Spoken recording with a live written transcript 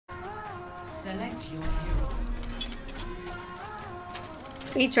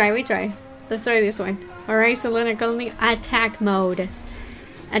We try. Let's try this one. Orisa Lunar Colony attack mode.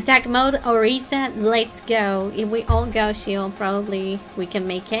 Attack mode, Orisa, let's go. If we all go shield, probably we can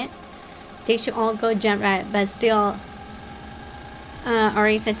make it. They should all go jump right, but still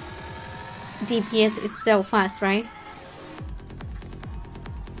Orisa DPS is so fast, right?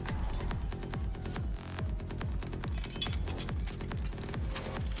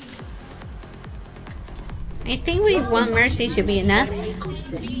 I think with one mercy should be enough.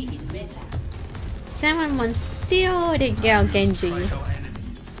 Someone wants still to go Genji.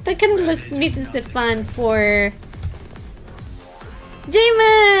 That kind of misses the fun for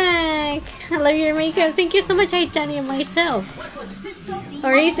J-Mac! Hello, your makeup. Thank you so much. I done it myself.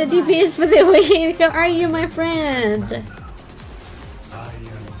 Orisa DPS for the win. How are you, my friend?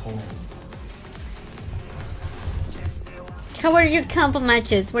 How are your comp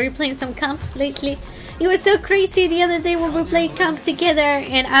matches? Were you playing some comp lately? It was so crazy the other day when we played comp together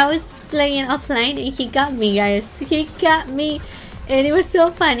and I was playing offline and he got me, guys. He got me and it was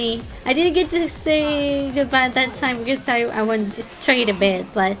so funny. I didn't get to say goodbye at that time because I went straight to bed,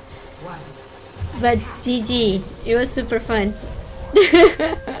 but GG. It was super fun.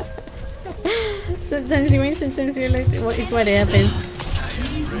 Sometimes you win, sometimes you lose. It's what happens.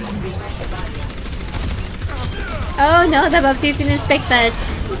 Oh no, the Baptiste didn't expect that.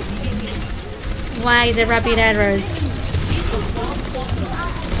 Why the rapid arrows?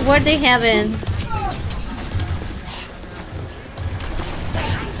 What they having?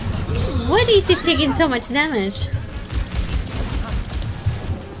 What is it taking so much damage?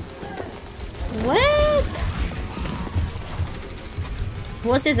 What?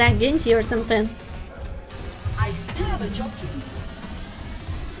 Was it that Genji or something? I still have a job to do.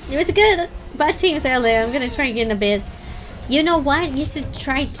 It was good. Bad teams earlier. I'm gonna try again a bit. You know what? You should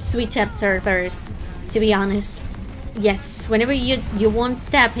try to switch up servers, to be honest. Yes, whenever you won't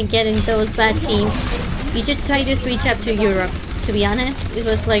step and get in those bad teams, you just try to switch up to Europe. To be honest, it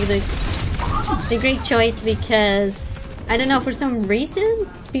was like the great choice because, I don't know, for some reason,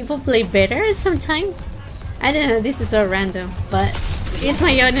 people play better sometimes. I don't know, this is so random, but it's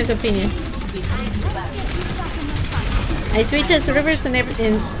my honest opinion. I switched to servers and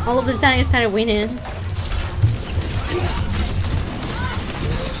all of a sudden I started winning.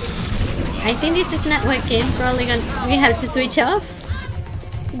 I think this is not working. Probably we have to switch off.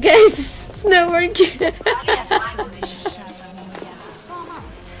 Guys, it's not working.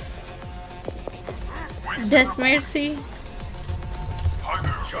 Death Mercy.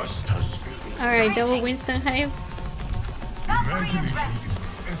 Alright, double Winston Hive.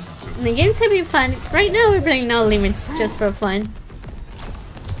 The game's having fun. Right now we're playing No Limits just for fun.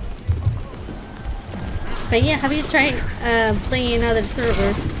 But yeah, have you tried playing other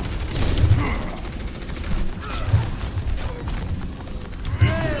servers?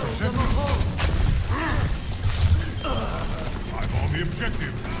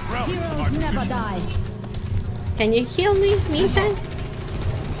 Heroes never die. Can you heal me meantime?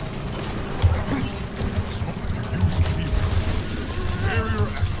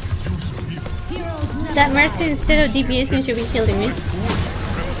 That Mercy instead of DPS should be healing me.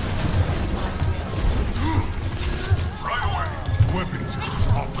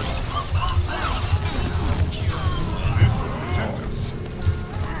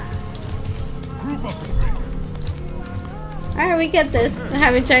 Alright, we get this.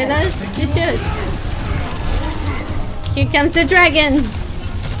 Haven't tried that? You should. Here comes the dragon!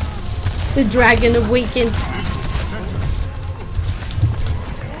 The dragon awakens.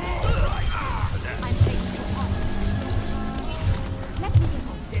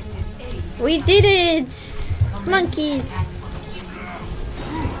 We did it! Monkeys!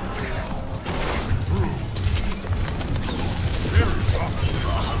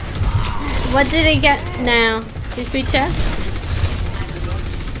 What did I get now? Did we check?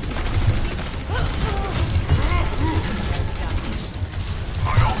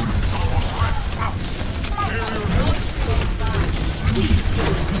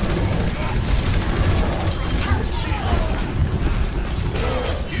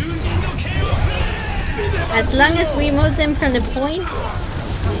 As long as we move them from the point.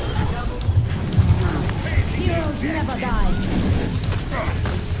 Heroes never die.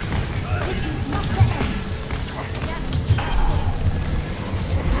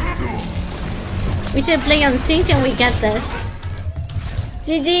 We should play on sync and we get this.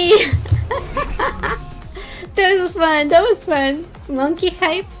 GG! That was fun, that was fun. Monkey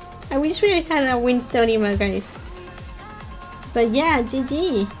hype. I wish we had a Winston emo, guys. But yeah,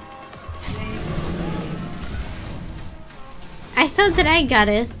 GG. I thought that I got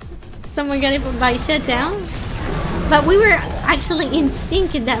it. Someone got it by shutdown. But we were actually in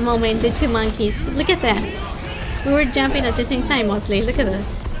sync in that moment, the two monkeys. Look at that. We were jumping at the same time mostly. Look at that.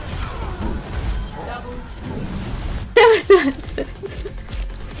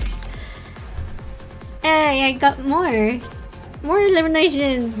 Hey, I got more. More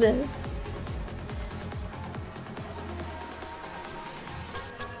eliminations.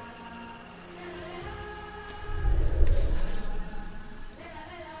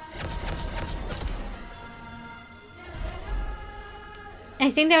 I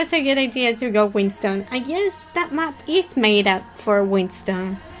think that was a good idea to go Windstone. I guess that map is made up for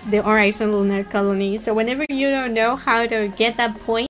Windstone, the Horizon Lunar Colony. So whenever you don't know how to get that point,